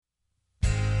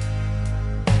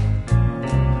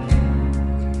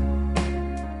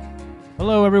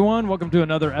Hello, everyone. Welcome to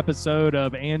another episode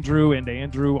of Andrew and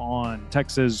Andrew on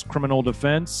Texas Criminal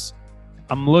Defense.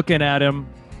 I'm looking at him.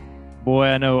 Boy,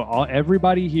 I know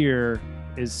everybody here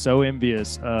is so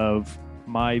envious of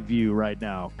my view right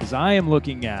now because I am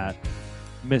looking at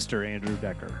Mr. Andrew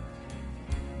Decker.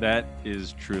 That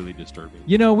is truly disturbing.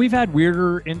 You know, we've had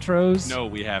weirder intros. No,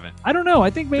 we haven't. I don't know. I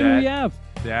think maybe we have.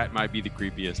 That might be the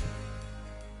creepiest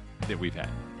that we've had.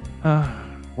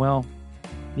 Well,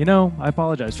 you know, I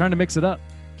apologize. Trying to mix it up,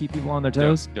 keep people on their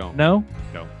toes. Don't. No?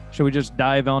 No. Should we just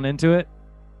dive on into it?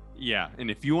 Yeah,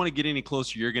 and if you want to get any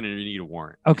closer, you're going to need a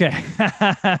warrant. Okay.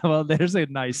 Well, there's a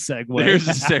nice segue. There's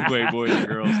a segue, boys and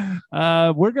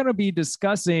girls. We're going to be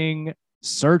discussing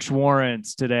search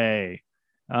warrants today.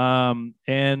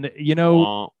 And, you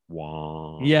know,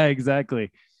 wah. Yeah, exactly.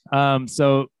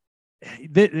 So,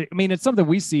 it's something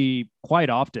we see quite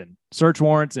often. Search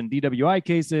warrants in DWI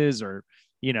cases or,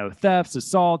 you know, thefts,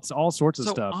 assaults, all sorts of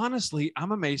stuff. Honestly,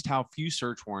 I'm amazed how few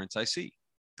search warrants I see.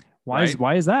 Why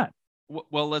is that?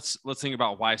 Well, let's think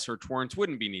about why search warrants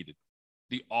wouldn't be needed.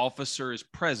 The officer is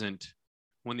present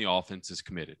when the offense is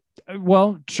committed.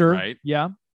 Well, sure. Right? Yeah.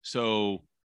 So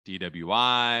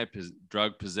DWI,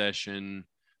 drug possession,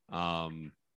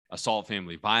 assault,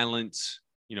 family violence.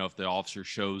 You know, if the officer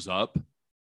shows up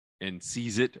and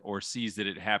sees it or sees that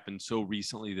it happened so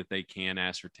recently that they can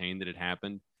ascertain that it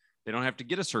happened, they don't have to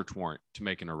get a search warrant to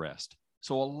make an arrest.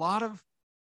 So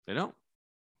they don't.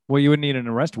 Well, you wouldn't need an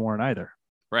arrest warrant either.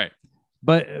 Right.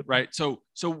 But right. So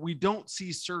we don't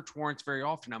see search warrants very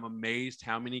often. I'm amazed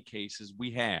how many cases we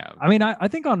have. I mean, I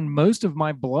think on most of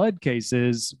my blood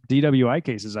cases, DWI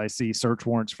cases, I see search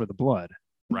warrants for the blood.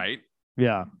 Right.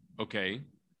 Yeah. Okay.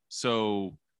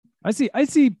 So I see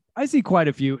quite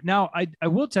a few. Now, I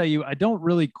will tell you, I don't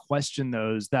really question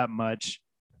those that much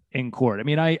in court. I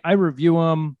mean, I review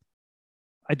them.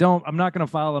 I'm not going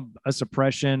to file a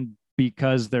suppression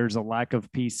because there's a lack of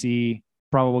PC,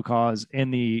 probable cause, in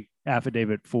the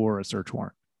affidavit for a search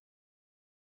warrant.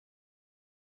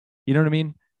 You know what I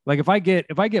mean? Like if I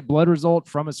get blood result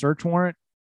from a search warrant,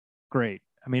 great.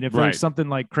 I mean, if there's something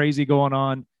like crazy going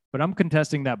on, but I'm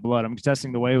contesting that blood. I'm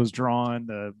contesting the way it was drawn,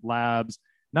 the labs,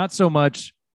 not so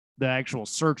much the actual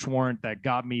search warrant that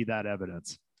got me that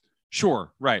evidence.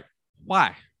 Sure. Right.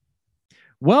 Why?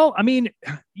 Well, I mean,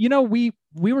 you know, we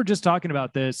were just talking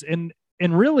about this and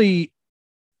really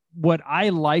what I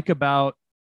like about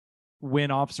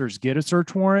when officers get a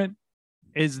search warrant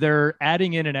is they're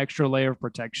adding in an extra layer of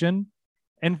protection.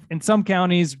 And in some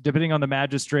counties, depending on the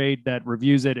magistrate that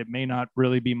reviews it, it may not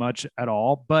really be much at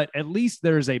all, but at least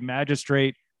there's a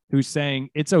magistrate who's saying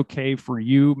it's okay for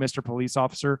you, Mr. Police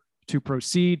Officer, to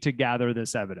proceed to gather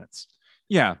this evidence.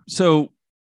 Yeah. So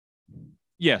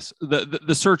yes,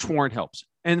 the search warrant helps.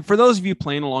 And for those of you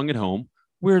playing along at home,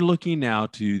 we're looking now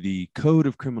to the Code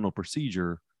of Criminal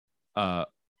Procedure, chapter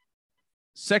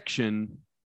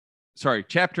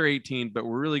 18, but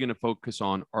we're really going to focus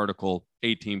on Article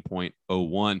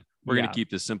 18.01. We're going to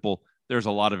keep this simple. There's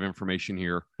a lot of information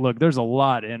here. Look, there's a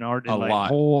lot in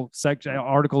whole section.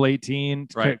 Article 18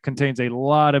 contains a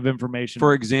lot of information.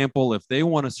 For example, if they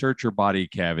want to search your body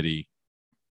cavity,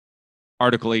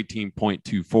 Article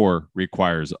 18.24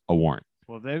 requires a warrant.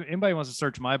 Well, if anybody wants to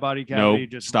search my body cavity,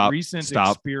 recent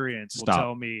experience will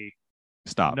tell me.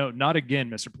 Stop. No, not again,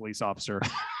 Mr. Police Officer.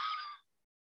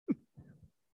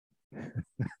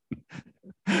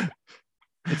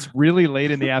 It's really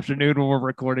late in the afternoon when we're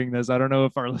recording this. I don't know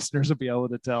if our listeners will be able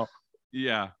to tell.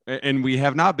 Yeah. And we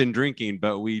have not been drinking,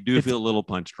 but we do feel a little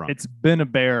punch drunk. It's been a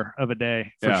bear of a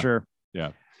day for sure.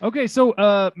 Yeah. Okay. So,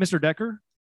 Mr. Decker,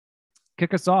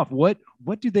 kick us off. What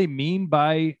do they mean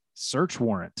by search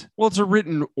warrant? Well, it's a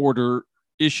written order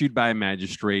issued by a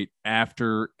magistrate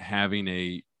after having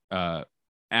a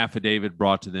affidavit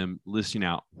brought to them listing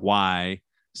out why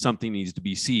something needs to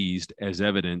be seized as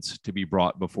evidence to be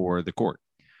brought before the court.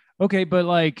 Okay, but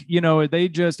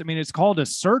it's called a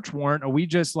search warrant. Are we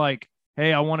just like,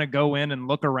 hey, I want to go in and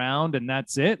look around and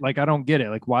that's it? Like, I don't get it.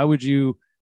 Like, why would you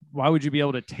be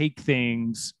able to take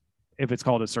things if it's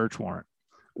called a search warrant?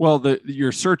 Well,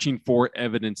 you're searching for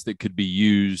evidence that could be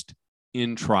used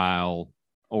in trial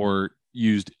or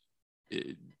used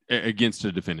against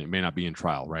a defendant. It may not be in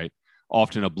trial, right?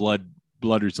 Often a blood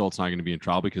result's not going to be in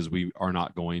trial because we are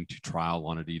not going to trial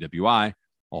on a DWI,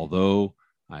 although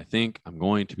I think I'm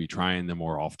going to be trying them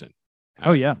more often.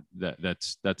 Oh yeah.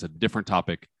 That's a different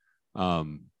topic. I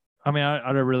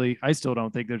mean, I still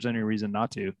don't think there's any reason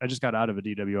not to. I just got out of a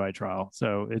DWI trial.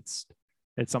 So it's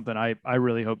something I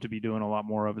really hope to be doing a lot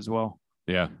more of as well.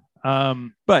 Yeah.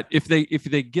 But if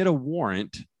they get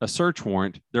a search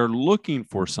warrant, they're looking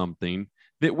for something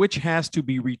which has to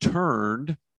be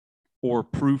returned or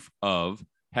proof of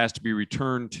has to be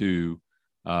returned to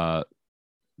the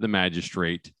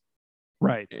magistrate,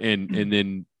 Right. and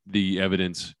then the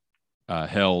evidence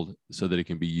held so that it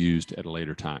can be used at a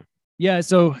later time. Yeah.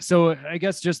 So I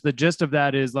guess just the gist of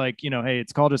that is like, hey,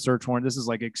 it's called a search warrant. This is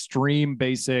like extreme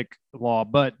basic law,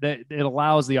 but that it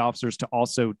allows the officers to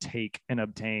also take and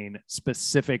obtain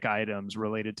specific items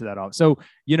related to that office. So,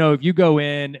 if you go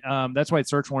in, that's why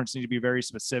search warrants need to be very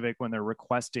specific when they're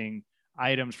requesting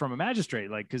items from a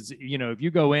magistrate. Like, cause if you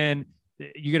go in,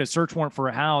 you get a search warrant for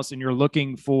a house and you're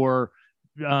looking for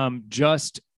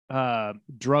just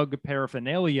drug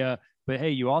paraphernalia, but hey,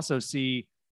 you also see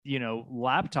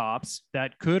laptops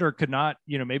that could or could not,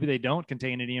 maybe they don't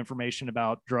contain any information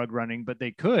about drug running, but they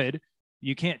could.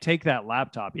 You can't take that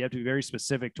laptop. You have to be very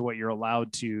specific to what you're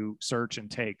allowed to search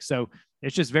and take. So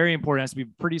it's just very important. It has to be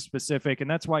pretty specific. And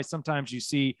that's why sometimes you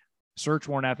see search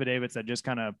warrant affidavits that just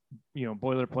kind of,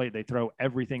 boilerplate. They throw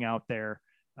everything out there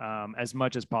as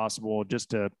much as possible just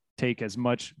to take as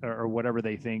much or whatever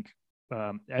they think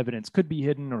evidence could be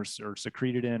hidden or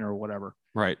secreted in or whatever.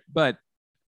 Right. But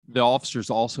the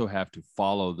officers also have to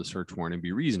follow the search warrant and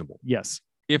be reasonable. Yes.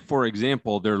 If, for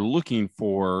example, they're looking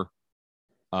for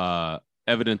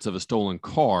evidence of a stolen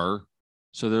car,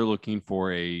 so they're looking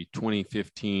for a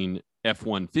 2015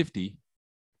 F-150,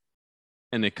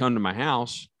 and they come to my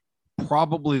house,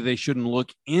 probably they shouldn't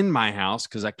look in my house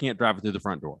because I can't drive it through the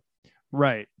front door.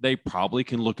 Right. They probably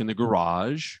can look in the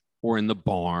garage or in the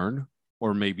barn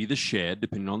or maybe the shed,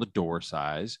 depending on the door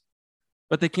size.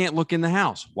 But they can't look in the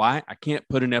house. Why? I can't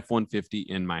put an F-150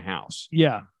 in my house.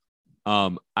 Yeah.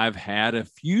 I've had a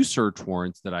few search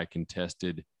warrants that I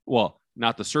contested. Well,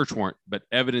 not the search warrant, but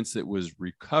evidence that was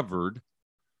recovered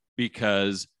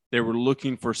because they were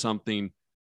looking for something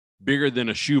bigger than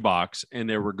a shoebox and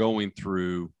they were going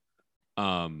through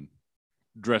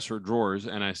dresser drawers.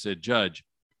 And I said, Judge,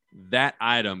 that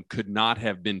item could not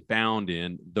have been found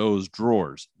in those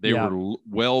drawers. They were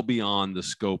well beyond the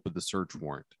scope of the search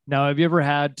warrant. Now, have you ever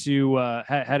had to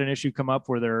had an issue come up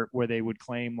where they would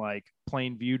claim like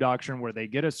plain view doctrine, where they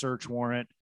get a search warrant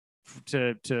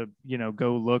to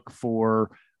go look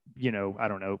for I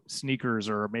don't know, sneakers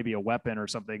or maybe a weapon or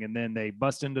something, and then they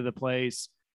bust into the place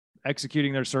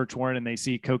executing their search warrant and they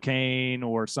see cocaine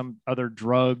or some other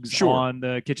drugs on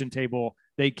the kitchen table?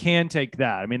 They can take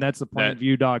that. I mean, that's the plain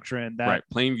view doctrine. That right,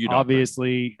 plain view doctrine.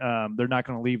 Obviously, they're not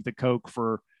going to leave the coke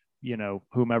for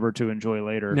whomever to enjoy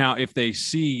later. Now, if they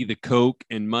see the coke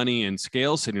and money and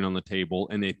scale sitting on the table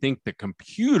and they think the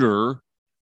computer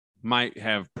might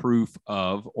have proof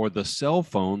of, or the cell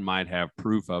phone might have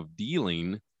proof of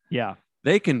dealing,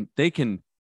 they can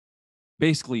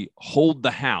basically hold the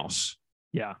house.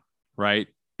 Yeah. Right.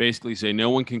 Basically say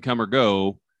no one can come or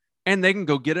go, and they can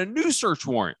go get a new search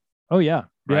warrant. Oh yeah.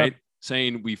 Right.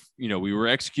 Saying we were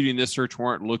executing this search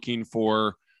warrant looking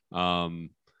for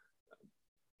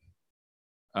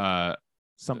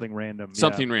something random.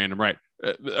 Right.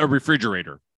 A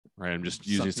refrigerator. Right. I'm just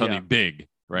using something big.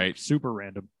 Right. Super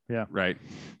random. Yeah. Right.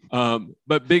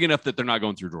 But big enough that they're not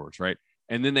going through drawers. Right.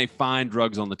 And then they find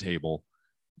drugs on the table.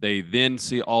 They then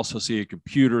also see a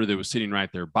computer that was sitting right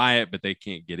there by it, but they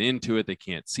can't get into it. They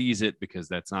can't seize it because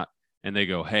that's not. And they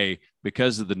go, hey,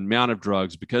 because of the amount of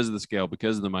drugs, because of the scale,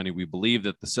 because of the money, we believe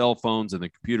that the cell phones and the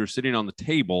computer sitting on the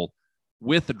table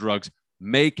with the drugs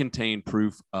may contain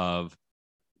proof of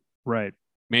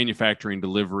manufacturing,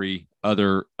 delivery,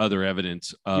 other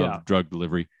evidence of drug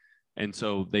delivery. And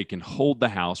so they can hold the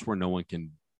house where no one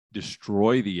can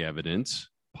destroy the evidence,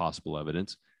 possible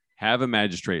evidence, have a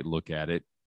magistrate look at it,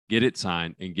 get it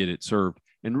signed, and get it served.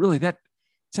 And really, that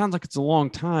sounds like it's a long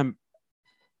time.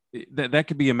 That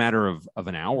could be a matter of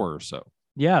an hour or so.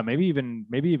 Yeah, maybe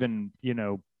even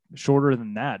shorter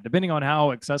than that, depending on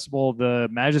how accessible the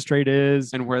magistrate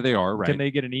is and where they are. Right? Can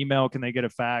they get an email? Can they get a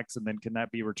fax? And then can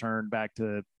that be returned back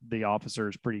to the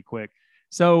officers pretty quick?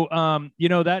 So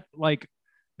that like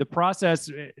the process.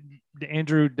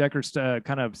 Andrew Decker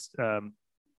kind of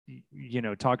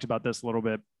talked about this a little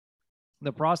bit.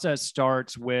 The process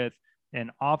starts with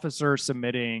an officer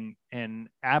submitting an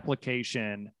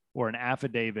application or an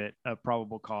affidavit of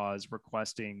probable cause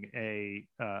requesting a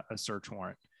search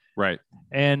warrant. Right.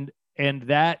 And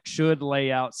that should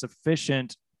lay out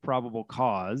sufficient probable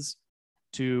cause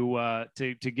to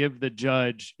give the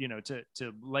judge,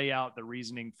 to lay out the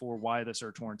reasoning for why the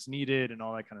search warrant's needed and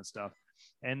all that kind of stuff.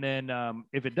 And then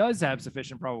if it does have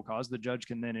sufficient probable cause, the judge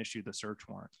can then issue the search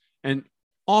warrant. And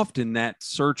often that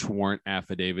search warrant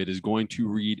affidavit is going to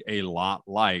read a lot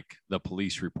like the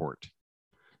police report.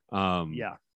 Or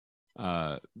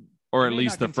at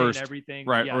least the first, everything,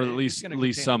 right? Or at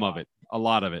least some of it, a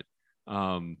lot of it.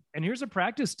 Um, And here's a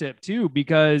practice tip too,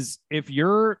 because if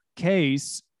your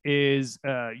case is,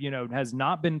 has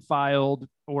not been filed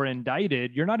or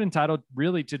indicted, you're not entitled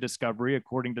really to discovery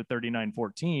according to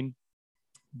 3914,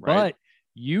 Right. but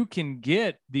you can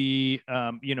get the,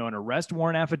 an arrest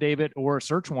warrant affidavit or a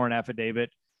search warrant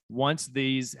affidavit once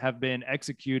these have been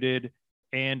executed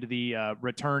and the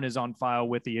return is on file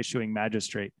with the issuing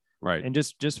magistrate. Right. And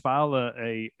just file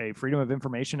a Freedom of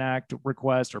Information Act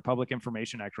request or Public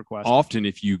Information Act request. Often,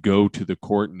 if you go to the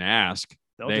court and ask,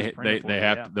 they'll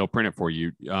print it for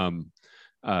you.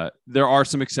 There are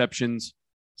some exceptions.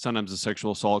 Sometimes a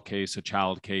sexual assault case, a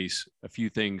child case, a few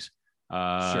things.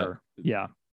 Sure. Yeah.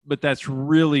 But that's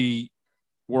really,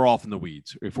 we're off in the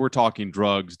weeds. If we're talking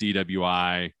drugs,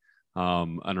 DWI,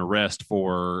 an arrest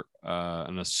for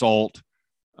an assault,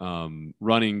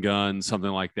 running guns, something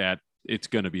like that, it's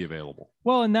going to be available.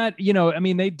 Well, and that,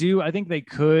 they do, I think they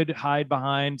could hide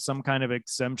behind some kind of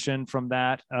exemption from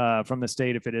that, from the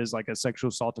state, if it is like a sexual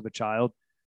assault of a child.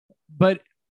 But,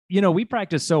 we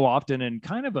practice so often in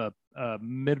kind of a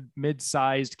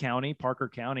mid-sized county, Parker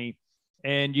County,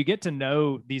 and you get to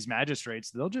know these magistrates.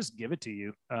 They'll just give it to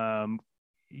you.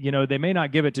 They may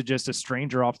not give it to just a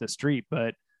stranger off the street,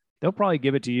 but they'll probably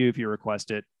give it to you if you request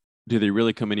it. Do they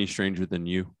really come any stranger than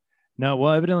you? No,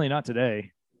 well, evidently not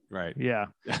today. Right. Yeah.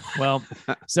 Well,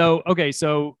 so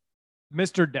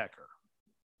Mr. Decker,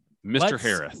 Mr.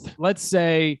 Harris, let's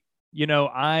say,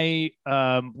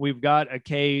 we've got a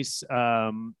case.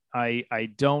 I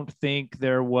don't think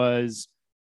there was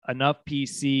enough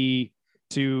PC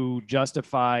to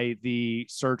justify the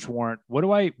search warrant. What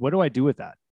do I do with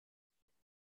that?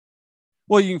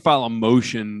 Well, you can file a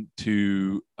motion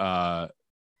to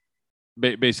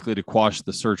basically to quash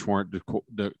the search warrant,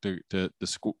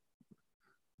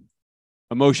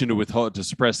 a motion to withhold, to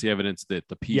suppress the evidence that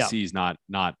the PC is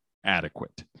not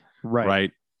adequate.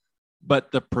 Right.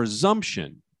 But the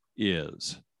presumption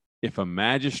is, if a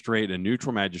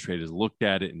neutral magistrate has looked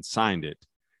at it and signed it,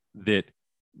 that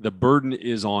the burden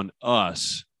is on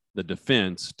us, the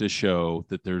defense, to show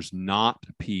that there's not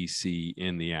PC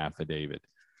in the affidavit,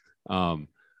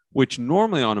 which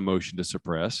normally on a motion to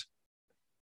suppress,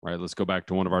 right? Let's go back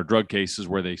to one of our drug cases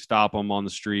where they stop them on the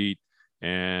street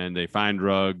and they find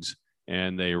drugs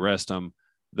and they arrest them.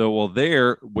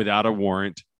 They're without a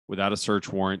warrant, without a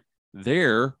search warrant,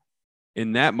 there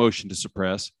in that motion to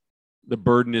suppress, the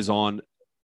burden is on,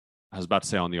 I was about to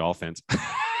say on the offense,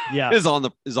 is on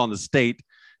the state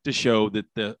to show that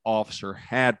the officer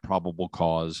had probable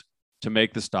cause to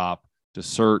make the stop, to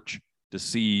search, to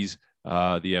seize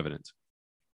the evidence.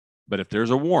 But if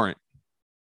there's a warrant,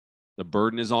 the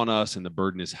burden is on us and the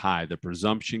burden is high. The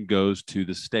presumption goes to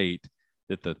the state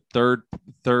that the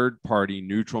third party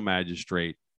neutral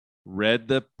magistrate read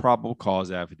the probable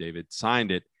cause affidavit,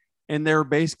 signed it, and they're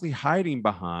basically hiding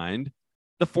behind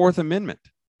the Fourth Amendment,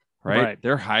 right?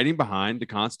 They're hiding behind the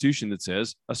Constitution that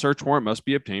says a search warrant must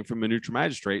be obtained from a neutral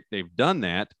magistrate. They've done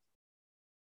that.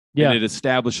 Yeah. And it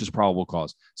establishes probable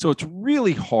cause. So it's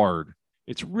really hard.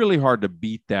 It's really hard to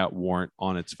beat that warrant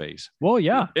on its face. Well,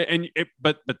 yeah.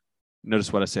 But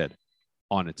notice what I said,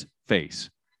 on its face.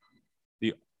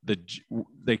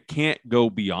 They can't go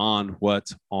beyond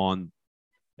what's on,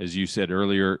 as you said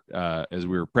earlier, as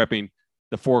we were prepping,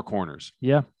 the four corners.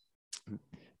 Yeah,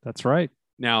 that's right.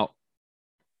 Now,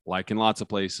 like in lots of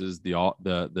places,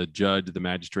 the judge, the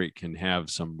magistrate can have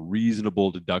some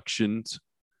reasonable deductions,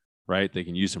 right? They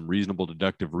can use some reasonable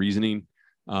deductive reasoning.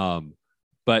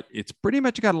 But it's pretty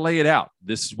much got to lay it out.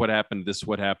 This is what happened. This is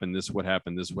what happened. This is what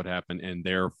happened. This is what happened. And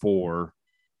therefore,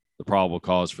 the probable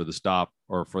cause for the stop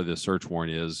or for the search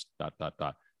warrant is ...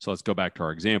 So let's go back to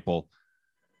our example.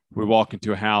 We walk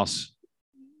into a house.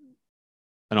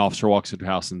 An officer walks into a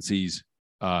house and sees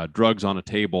drugs on a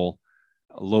table,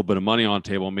 a little bit of money on a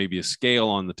table, maybe a scale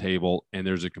on the table, and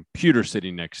there's a computer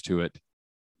sitting next to it.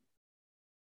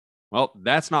 Well,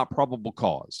 that's not probable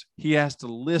cause. He has to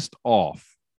list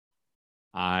off,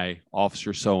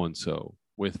 officer so-and-so,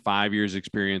 with 5 years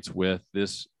experience with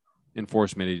this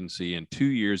enforcement agency and 2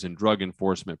 years in drug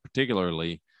enforcement,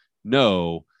 particularly,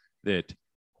 know that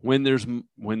when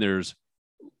there's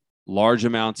large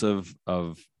amounts of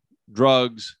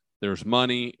drugs, there's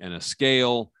money and a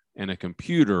scale and a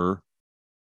computer,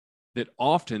 that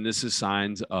often this is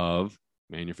signs of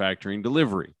manufacturing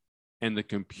delivery. And the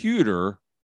computer,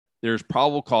 there's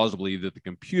probable cause to believe that the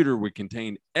computer would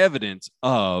contain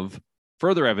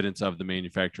further evidence of the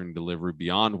manufacturing delivery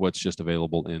beyond what's just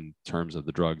available in terms of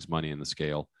the drugs, money, and the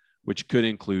scale, which could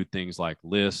include things like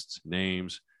lists,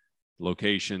 names,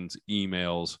 locations,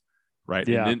 emails, right?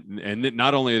 Yeah. And then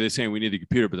not only are they saying we need the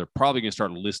computer, but they're probably going to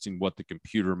start listing what the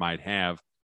computer might have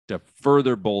to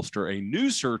further bolster a new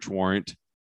search warrant,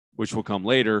 which will come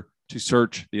later, to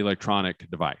search the electronic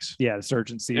device. Yeah, the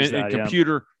search and seize that.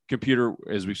 Computer,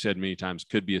 as we've said many times,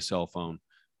 could be a cell phone.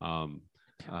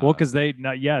 Well, because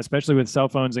especially with cell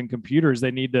phones and computers,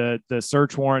 they need the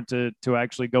search warrant to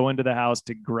actually go into the house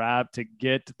to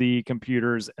get the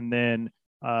computers, and then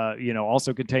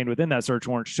also contained within that search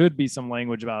warrant should be some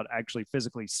language about actually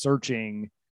physically searching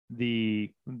the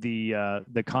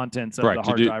contents of the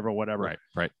hard drive or whatever.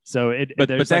 Right. So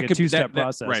there's like a two-step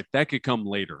process. Right. That could come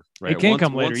later. Right. It can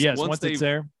come later. Yes. Once it's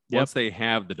there. Once they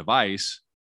have the device,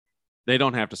 they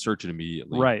don't have to search it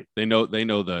immediately. Right. They know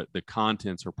the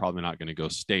contents are probably not going to go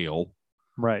stale.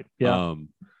 Right. Yeah.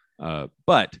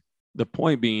 But the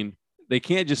point being, they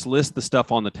can't just list the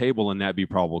stuff on the table and that be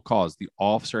probable cause. The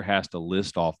officer has to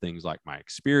list off things like my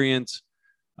experience,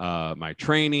 my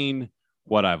training,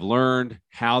 what I've learned,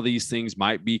 how these things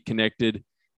might be connected.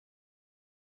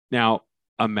 Now,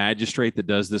 a magistrate that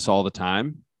does this all the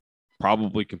time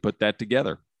probably can put that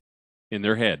together in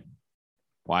their head.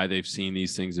 Why they've seen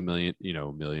these things a million.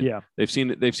 Yeah. They've seen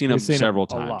them several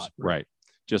times. Lot, right.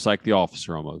 Just like the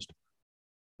officer almost.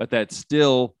 But that's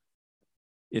still,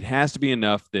 it has to be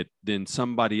enough that then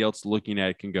somebody else looking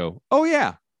at it can go, oh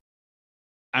yeah,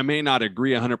 I may not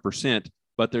agree 100%,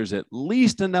 but there's at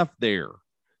least enough there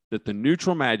that the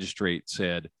neutral magistrate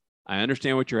said, I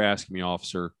understand what you're asking me,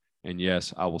 officer. And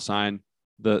yes, I will sign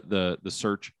the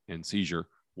search and seizure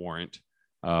warrant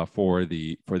for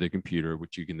the computer,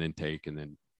 which you can then take and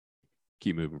then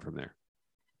keep moving from there.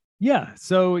 Yeah.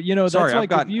 So, that's sorry,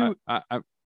 like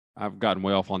I've gotten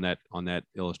way off on that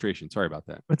illustration. Sorry about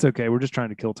that. It's okay. We're just trying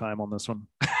to kill time on this one.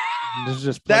 This is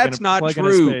just that's not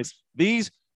true.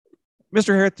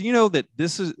 Mr. Harris, do you know that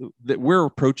we're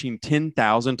approaching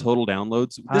 10,000 total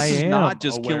downloads? This is not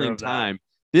just killing time.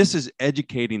 This is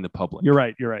educating the public. You're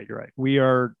right.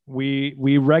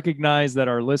 We recognize that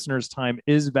our listeners' time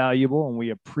is valuable, and we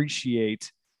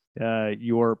appreciate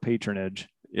your patronage.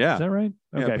 Yeah. Is that right?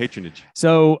 Okay. Yeah, patronage.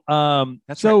 So,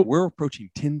 that's right. We're approaching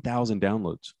 10,000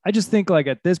 downloads. I just think like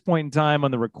at this point in time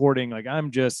on the recording, like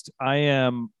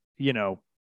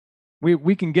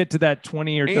we can get to that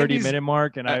 20 or 30-minute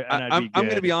mark, and I'm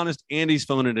going to be honest. Andy's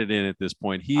phoning it in at this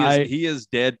point. He is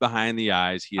dead behind the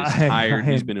eyes. He is tired.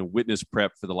 He's been in witness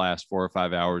prep for the last 4 or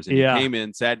 5 hours, and he came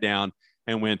in, sat down,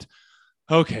 and went,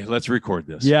 "Okay, let's record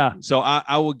this." Yeah. So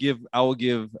I will give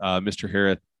Mr.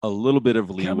 Harris a little bit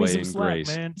of leeway and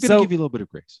grace. Man. So give you a little bit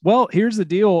of grace. Well, here's the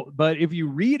deal. But if you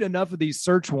read enough of these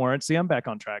search warrants, see, I'm back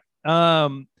on track.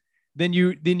 Then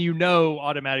you know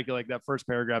automatically like that first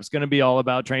paragraph is going to be all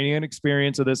about training and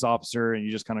experience of this officer, and you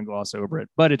just kind of gloss over it.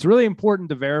 But it's really important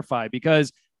to verify,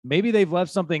 because maybe they've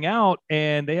left something out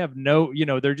and they have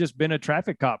they're just been a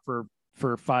traffic cop for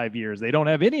 5 years. They don't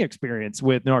have any experience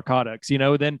with narcotics,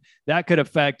 then that could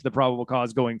affect the probable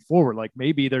cause going forward. Like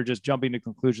maybe they're just jumping to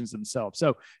conclusions themselves.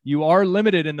 So you are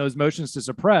limited in those motions to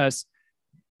suppress,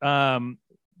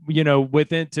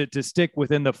 within to stick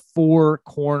within the four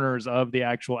corners of the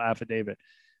actual affidavit.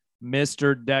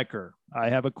 Mr. Decker, I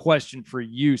have a question for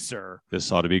you, sir.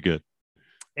 This ought to be good.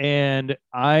 And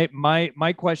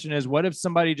my question is, what if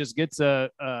somebody just gets a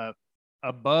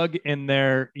bug in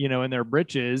their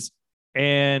britches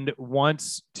and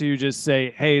wants to just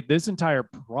say, hey, this entire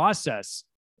process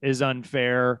is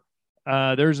unfair.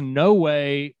 There's no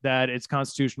way that it's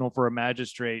constitutional for a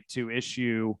magistrate to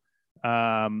issue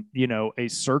a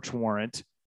search warrant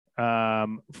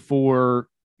for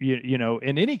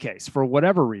in any case, for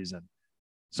whatever reason.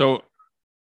 So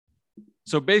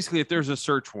basically, if there's a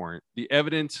search warrant, the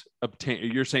evidence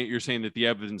obtained, you're saying that the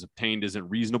evidence obtained isn't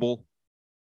reasonable,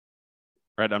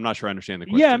 right? I'm not sure I understand the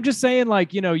question. Yeah, I'm just saying,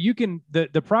 like, you can,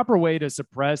 the proper way to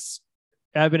suppress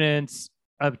evidence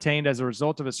obtained as a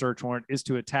result of a search warrant is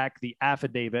to attack the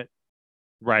affidavit,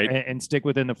 right, and stick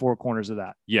within the four corners of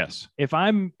that. Yes. If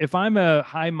I'm a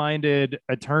high-minded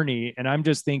attorney and I'm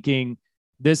just thinking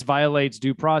this violates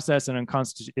due process and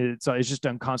it's just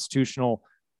unconstitutional,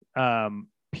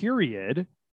 period.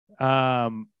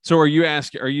 So are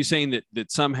you saying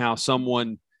that somehow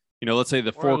someone, let's say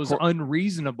the four was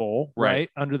unreasonable, right,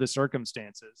 under the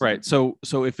circumstances, right? So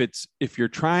if you're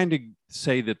trying to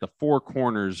say that the four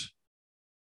corners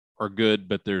are good,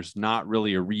 but there's not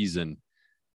really a reason,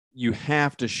 you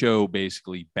have to show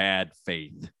basically bad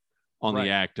faith on the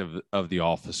act of the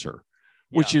officer,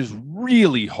 which is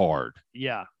really hard.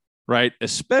 Yeah. Right.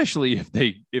 Especially if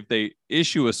they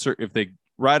issue if they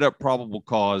write up probable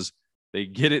cause, they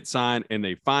get it signed and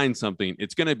they find something,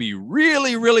 it's going to be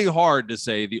really, really hard to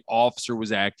say the officer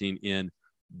was acting in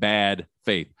bad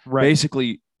faith. Right.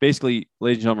 Basically,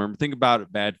 ladies and gentlemen, think about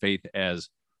it, bad faith as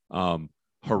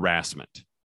harassment.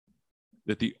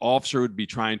 that the officer would be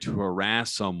trying to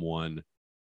harass someone.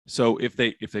 So if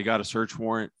they got a search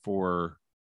warrant for,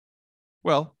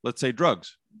 well, let's say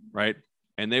drugs, right?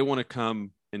 And they want to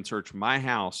come and search my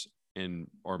house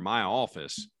or my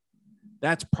office,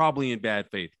 that's probably in bad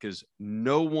faith, because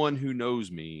no one who knows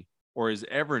me or has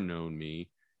ever known me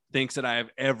thinks that I have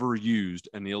ever used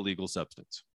an illegal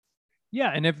substance.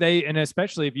 Yeah. And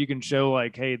especially if you can show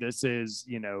like, hey, this is,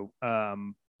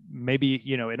 maybe,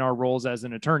 in our roles as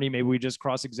an attorney, maybe we just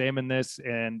cross-examine this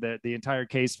and the entire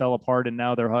case fell apart and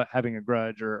now they're having a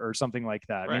grudge or something like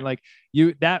that. Right. I mean, like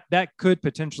that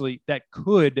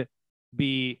could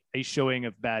be a showing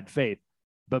of bad faith,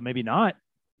 but maybe not.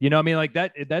 I mean, like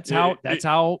that's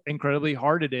how incredibly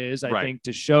hard it is, I think,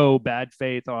 to show bad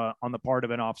faith on the part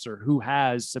of an officer who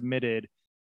has submitted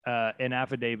an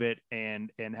affidavit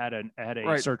and had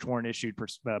a search warrant issued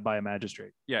by a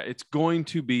magistrate. Yeah, it's going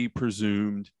to be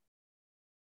presumed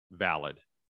valid.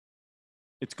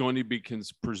 It's going to be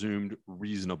presumed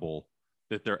reasonable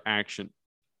that their action,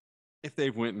 if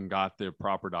they've went and got the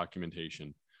proper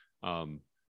documentation.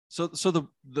 So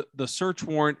the search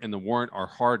warrant and the warrant are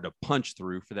hard to punch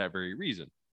through for that very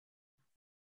reason.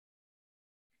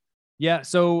 Yeah.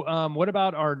 So what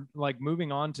about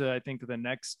moving on to, I think, the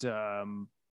next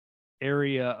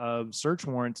area of search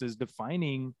warrants is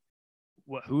defining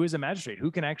who is a magistrate,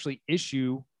 who can actually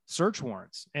issue search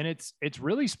warrants. And it's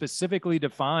really specifically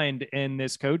defined in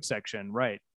this code section,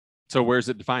 right? So where's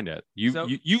it defined at? You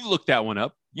looked that one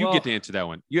up. You get to answer that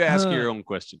one. You ask your own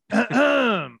question.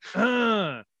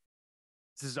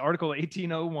 This is Article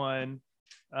 1801.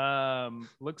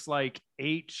 Looks like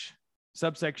H,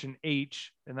 subsection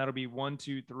H, and that'll be 1,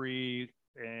 2, 3,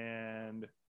 and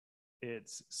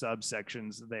it's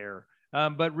subsections there.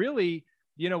 But really,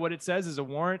 what it says is a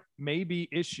warrant may be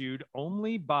issued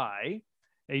only by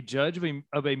a judge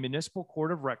of a municipal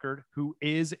court of record who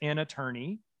is an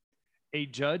attorney, a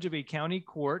judge of a county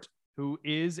court who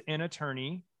is an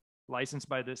attorney licensed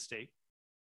by this state,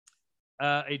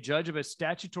 a judge of a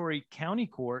statutory county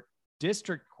court,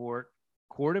 district court,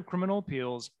 court of criminal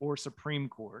appeals, or Supreme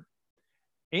Court.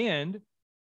 And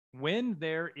when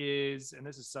there is, and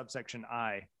this is subsection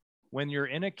I, when you're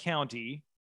in a county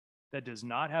that does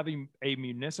not have a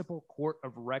municipal court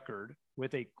of record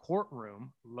with a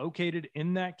courtroom located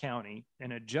in that county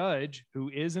and a judge who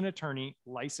is an attorney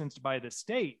licensed by the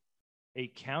state, a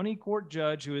county court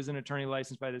judge who is an attorney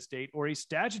licensed by the state, or a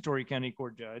statutory county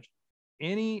court judge,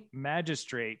 any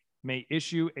magistrate may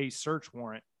issue a search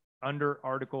warrant under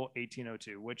Article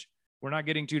 1802, which we're not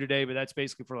getting to today, but that's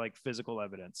basically for like physical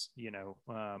evidence,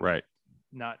 right.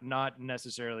 Not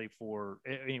necessarily for,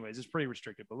 anyways, it's pretty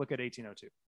restricted, but look at 1802.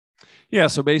 Yeah.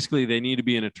 So basically they need to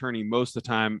be an attorney most of the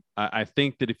time. I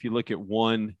think that if you look at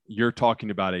one, you're going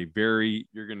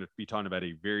to be talking about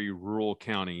a very rural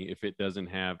county if it doesn't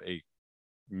have a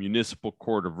municipal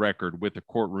court of record with a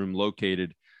courtroom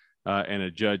located and a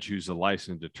judge who's a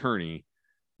licensed attorney,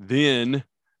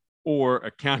 or a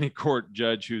county court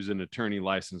judge who's an attorney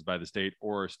licensed by the state,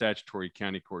 or a statutory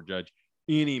county court judge,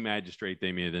 any magistrate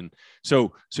they may then.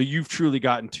 So you've truly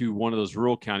gotten to one of those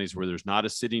rural counties where there's not a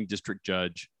sitting district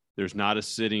judge, there's not a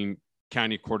sitting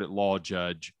county court at law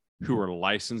judge who are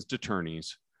licensed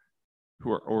attorneys,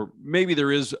 or maybe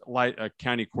there is like a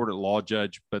county court at law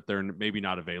judge, but they're maybe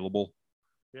not available.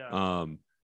 Yeah.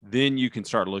 Then you can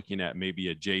start looking at maybe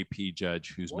a JP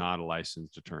judge who's not a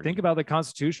licensed attorney. Think about the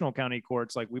constitutional county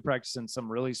courts. Like we practice in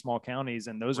some really small counties,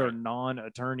 and those are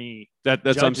non-attorney. That's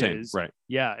judges. What I'm saying, right?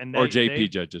 Yeah, and or JP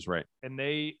judges, right? And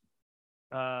they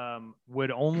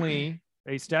would only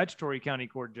a statutory county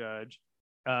court judge.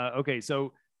 Okay,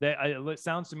 so it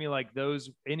sounds to me like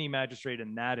any magistrate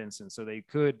in that instance, so they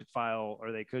could file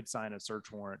or they could sign a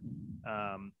search warrant.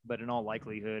 But in all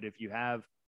likelihood, if you have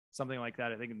something like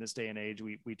that, I think in this day and age,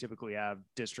 we typically have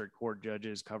district court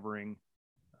judges covering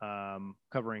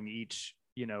each,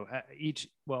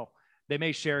 well, they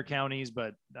may share counties,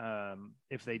 but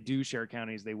if they do share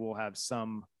counties, they will have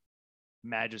some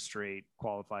magistrate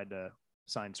qualified to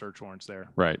sign search warrants there.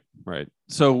 Right.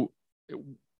 So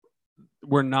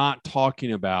we're not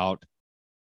talking about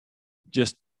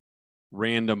just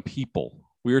random people.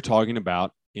 We are talking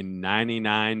about, in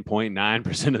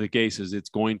 99.9% of the cases, it's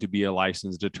going to be a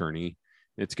licensed attorney.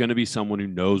 It's going to be someone who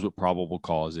knows what probable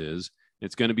cause is.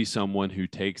 It's going to be someone who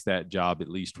takes that job at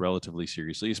least relatively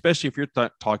seriously, especially if you're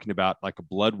talking about like a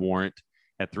blood warrant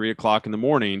at 3:00 in the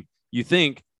morning. You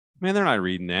think, man, they're not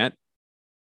reading that.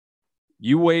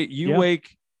 You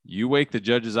wake the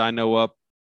judges I know up,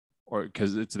 or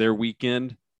because it's their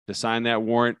weekend, to sign that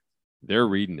warrant. They're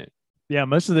reading it. Yeah,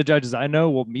 most of the judges I know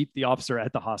will meet the officer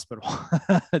at the hospital.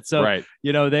 So, right.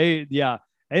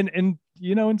 And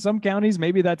in some counties,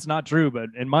 maybe that's not true, but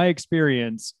in my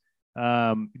experience,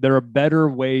 there are better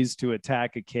ways to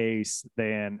attack a case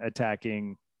than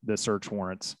attacking the search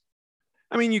warrants.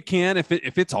 I mean, you can if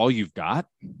it's all you've got.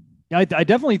 I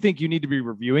definitely think you need to be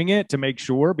reviewing it to make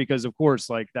sure, because of course,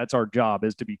 like that's our job,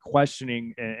 is to be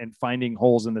questioning and finding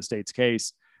holes in the state's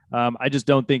case. I just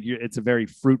don't think it's a very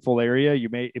fruitful area.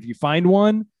 If you find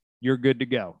one, you're good to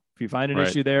go. If you find an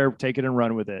issue there, take it and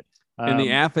run with it. And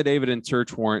the affidavit and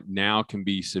search warrant now can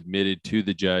be submitted to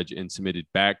the judge and submitted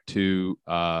back to,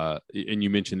 and you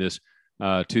mentioned this,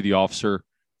 to the officer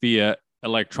via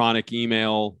electronic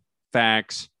email,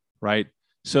 fax, right?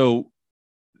 So,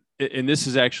 and this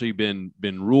has actually been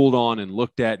ruled on and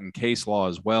looked at in case law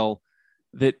as well,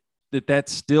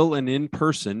 that's still an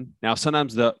in-person. Now,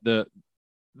 sometimes the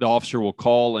officer will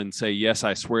call and say, yes,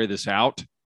 I swear this out,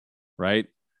 right?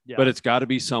 Yeah. But it's got to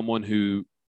be someone who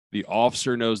the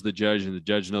officer knows the judge and the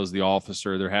judge knows the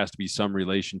officer. There has to be some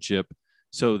relationship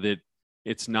so that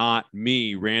it's not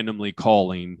me randomly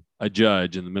calling a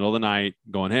judge in the middle of the night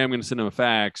going, hey, I'm going to send him a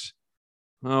fax.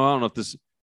 Oh, I don't know if this,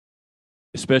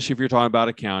 especially if you're talking about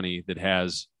a county that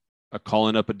has a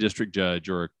calling up a district judge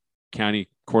or a county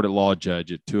court of law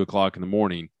judge at 2:00 in the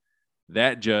morning.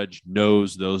 That judge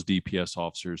knows those DPS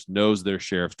officers, knows their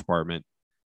sheriff's department.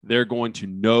 They're going to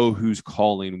know who's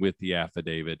calling with the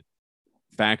affidavit,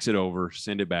 fax it over,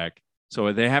 send it back.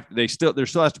 So there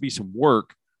still has to be some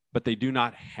work, but they do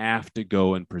not have to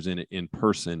go and present it in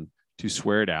person to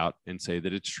swear it out and say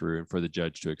that it's true and for the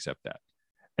judge to accept that.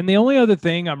 And the only other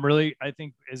thing I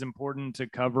think is important to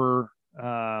cover,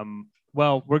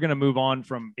 well, we're going to move on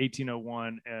from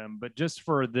 1801, but just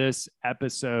for this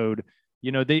episode,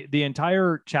 the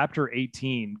entire chapter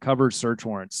 18 covers search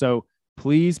warrants. So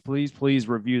please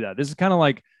review that. This is kind of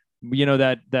like,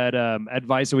 that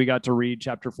advice that we got to read,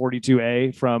 chapter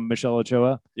 42A from Michelle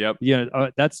Ochoa. Yep.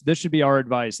 This should be our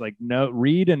advice. Like,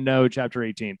 read and know chapter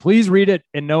 18. Please read it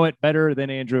and know it better than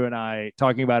Andrew and I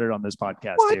talking about it on this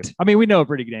podcast too. I mean, we know it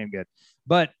pretty damn good,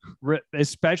 but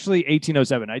especially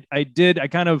 1807. I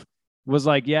kind of was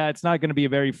like, yeah, it's not going to be a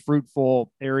very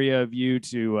fruitful area of you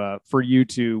for you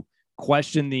to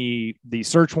question the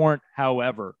search warrant.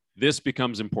 However, this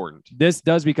becomes important. This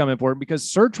does become important because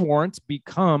search warrants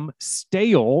become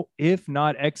stale if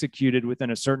not executed within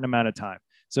a certain amount of time.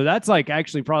 So that's like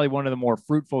actually probably one of the more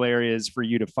fruitful areas for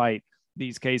you to fight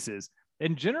these cases.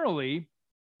 And generally,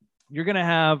 you're going to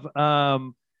have,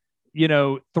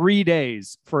 3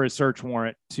 days for a search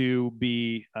warrant to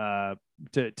be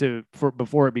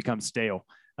before it becomes stale.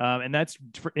 And that's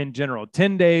in general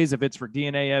 10 days if it's for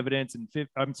DNA evidence, and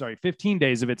 15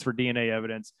 days if it's for DNA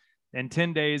evidence, and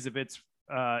 10 days if it's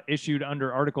issued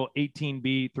under Article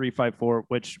 18B 354,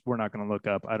 which we're not going to look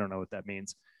up. I don't know what that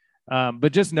means.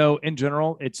 But just know, in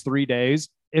general, it's 3 days.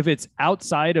 If it's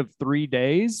outside of 3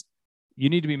 days, you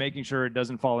need to be making sure it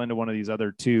doesn't fall into one of these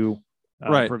other two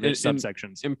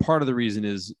subsections. And part of the reason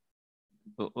is,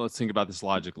 let's think about this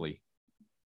logically.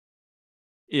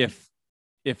 If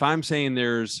I'm saying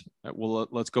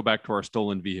let's go back to our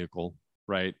stolen vehicle,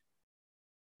 right?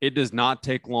 It does not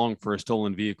take long for a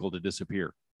stolen vehicle to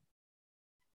disappear,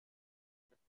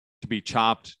 to be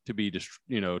chopped, to be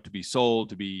sold,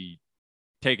 to be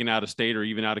taken out of state or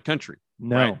even out of country.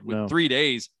 No, right? With no. 3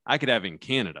 days, I could have in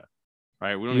Canada,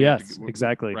 right? We don't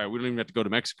exactly. Right. We don't even have to go to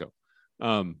Mexico.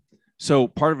 So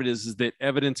part of it is that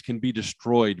evidence can be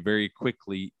destroyed very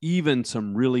quickly. Even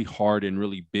some really hard and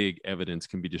really big evidence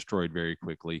can be destroyed very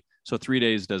quickly. So 3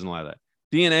 days doesn't allow that.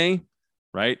 DNA,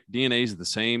 right? DNA is the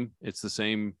same. It's the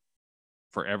same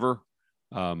forever.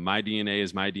 My DNA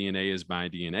is my DNA is my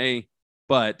DNA.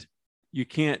 But you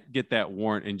can't get that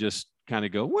warrant and just kind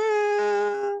of go,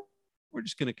 well, we're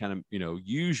just going to kind of,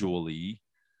 usually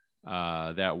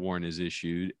that warrant is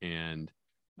issued, and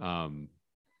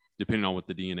depending on what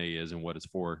the DNA is and what it's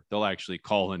for, they'll actually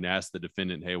call and ask the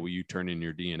defendant, hey, will you turn in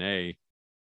your DNA?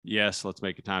 Yes, let's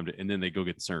make a time and then they go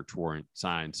get the search warrant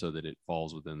signed so that it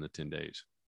falls within the 10 days.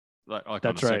 Like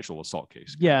That's on a right. Sexual assault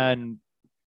case. Yeah. And,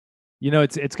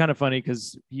 it's kind of funny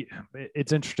because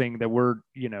it's interesting that we're,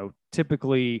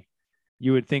 typically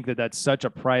you would think that that's such a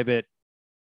private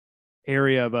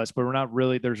area of us, but we're not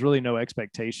really, there's really no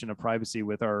expectation of privacy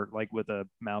with with a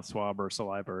mouth swab or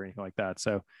saliva or anything like that.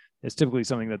 So it's typically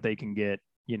something that they can get,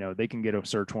 they can get a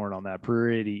search warrant on that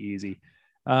pretty easy.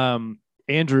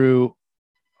 Andrew,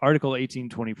 Article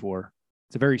 1824.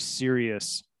 It's a very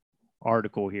serious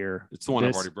article here. It's the one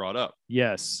I've already brought up.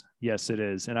 Yes, it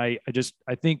is. And I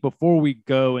think before we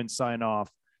go and sign off,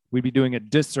 we'd be doing a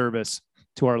disservice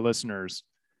to our listeners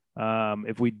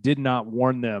if we did not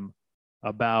warn them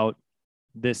about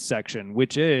this section,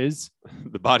 which is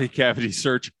the body cavity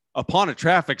search upon a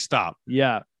traffic stop.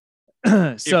 Yeah.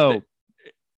 So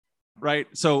right.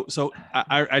 So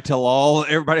I tell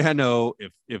everybody I know,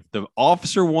 if the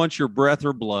officer wants your breath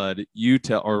or blood, you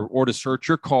tell or to search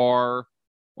your car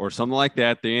or something like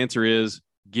that, the answer is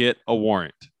get a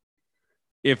warrant.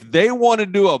 If they want to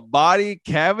do a body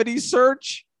cavity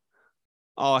search,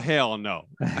 oh hell no.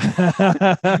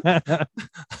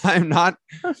 I'm not.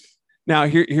 Now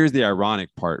here's the ironic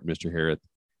part, Mr. Harris.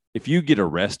 If you get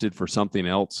arrested for something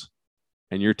else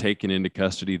and you're taken into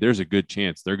custody, there's a good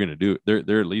chance they're going to do it.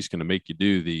 They're at least going to make you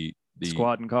do the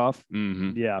squat and cough.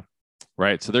 Mm-hmm. Yeah.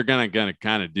 Right. So they're going to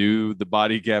kind of do the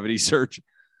body cavity search.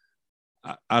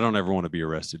 I don't ever want to be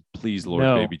arrested. Please, Lord,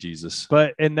 baby Jesus.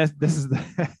 But, and this is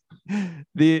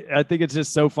I think it's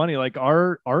just so funny. Like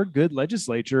our good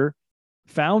legislature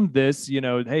found this,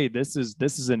 hey, this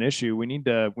is an issue. We need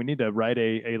to write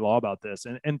a law about this.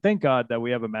 And thank God that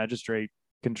we have a magistrate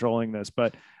controlling this.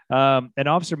 But an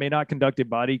officer may not conduct a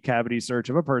body cavity search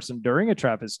of a person during a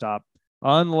traffic stop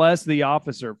unless the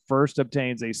officer first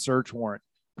obtains a search warrant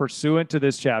pursuant to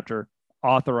this chapter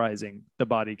authorizing the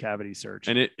body cavity search.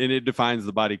 And it defines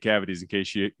the body cavities, in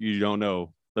case you don't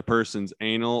know, the person's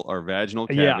anal or vaginal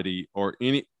cavity or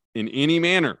in any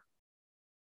manner.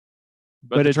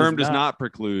 But the term does not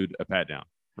preclude a pat down,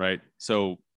 right?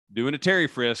 So doing a Terry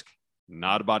frisk,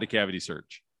 not a body cavity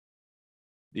search.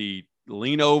 The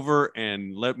lean over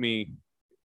and let me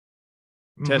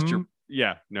test your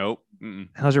nope. Mm-mm.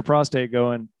 How's your prostate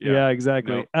going? Yeah,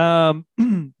 exactly. Nope.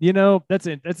 That's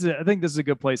it. I think this is a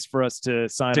good place for us to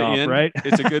sign off, end. Right?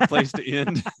 It's a good place to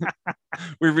end.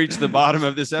 We've reached the bottom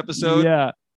of this episode.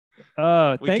 Yeah.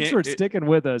 Thanks for sticking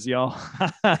with us, y'all.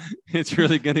 It's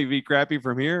really going to be crappy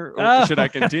from here. Or should I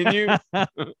continue?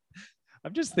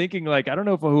 I'm just thinking, like, I don't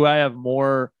know who I have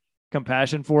more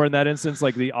compassion for in that instance,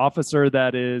 like the officer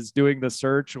that is doing the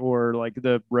search or like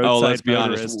the roadside let's be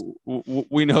motorist.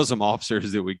 honest. We know some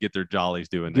officers that would get their jollies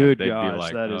doing that. Good They'd gosh, be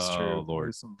like, that is true.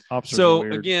 Lord. So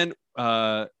again,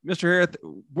 Mr. Harris,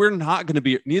 we're not going to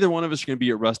be, neither one of us are going to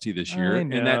be at Rusty this year.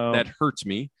 And that hurts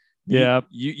me. Yeah.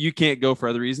 You can't go for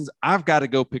other reasons. I've got to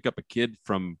go pick up a kid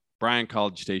from Bryan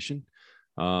College Station.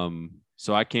 So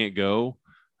I can't go.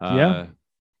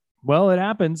 Well, it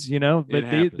happens,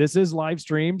 but this is live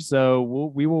streamed, so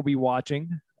we will be watching,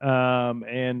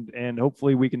 and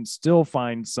hopefully we can still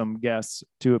find some guests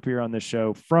to appear on this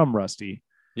show from Rusty.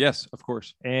 Yes, of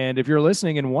course. And if you're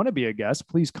listening and want to be a guest,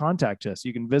 please contact us.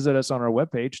 You can visit us on our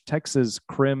webpage,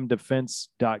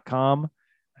 texascrimdefense.com.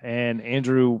 And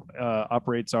Andrew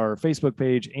operates our Facebook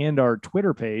page and our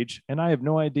Twitter page, and I have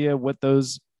no idea what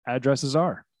those addresses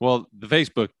are. Well, the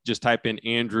Facebook, just type in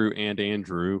Andrew and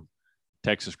Andrew,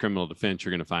 Texas Criminal Defense,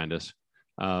 you're going to find us.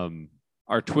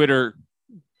 Our Twitter,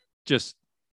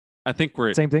 I think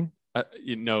we're same thing.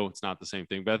 It's not the same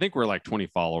thing, but I think we're like 20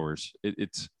 followers.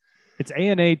 It's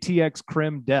ANATX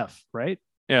Crim Def, right?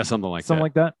 Yeah, something like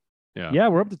that. Yeah,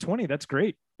 we're up to 20. That's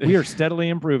great. We are steadily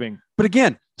improving. But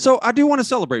again, so I do want to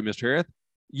celebrate, Mr. Harris.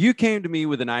 You came to me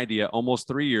with an idea almost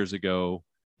 3 years ago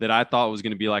that I thought was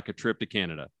going to be like a trip to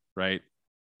Canada, right?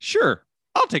 Sure,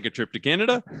 I'll take a trip to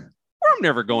Canada. I'm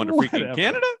never going to freaking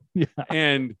Canada. Yeah.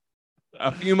 And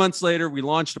a few months later, we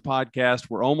launched a podcast.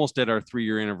 We're almost at our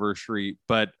 3-year anniversary,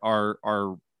 but our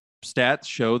stats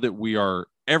show that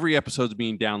every episode's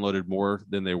being downloaded more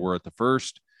than they were at the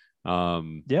first.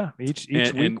 Each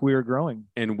week we are growing.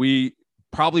 And we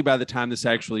probably, by the time this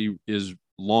actually is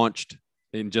launched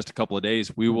in just a couple of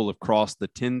days, we will have crossed the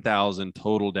 10,000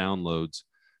 total downloads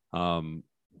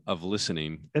of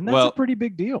listening. And that's a pretty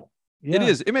big deal. Yeah. It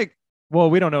is. Well,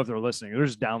 we don't know if they're listening. They're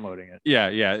just downloading it.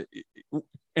 Yeah.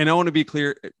 And I want to be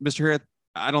clear, Mr. Harris,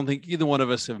 I don't think either one of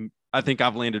us I think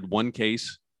I've landed one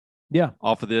case. Yeah.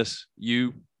 Off of this.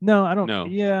 No, I don't know.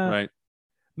 Yeah. Right.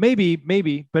 Maybe,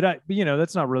 but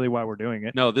that's not really why we're doing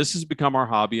it. No, this has become our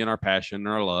hobby and our passion and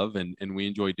our love, and we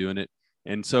enjoy doing it.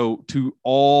 And so to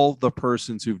all the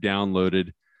persons who've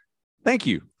downloaded, thank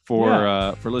you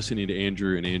for listening to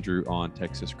Andrew and Andrew on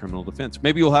Texas Criminal Defense.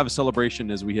 Maybe we'll have a celebration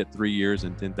as we hit 3 years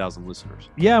and 10,000 listeners.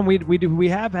 Yeah, and we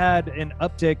have had an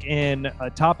uptick in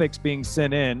topics being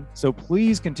sent in, so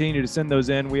please continue to send those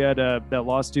in. We had that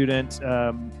law student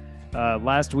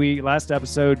last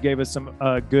episode gave us some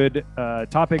good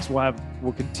topics.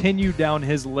 We'll continue down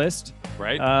his list,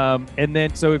 right? And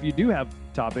then so if you do have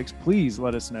topics, please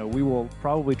let us know. We will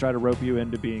probably try to rope you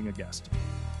into being a guest.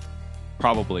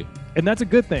 Probably. And that's a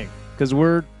good thing because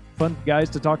we're fun guys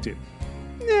to talk to.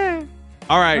 Yeah.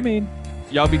 All right. I mean,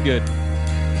 y'all be good.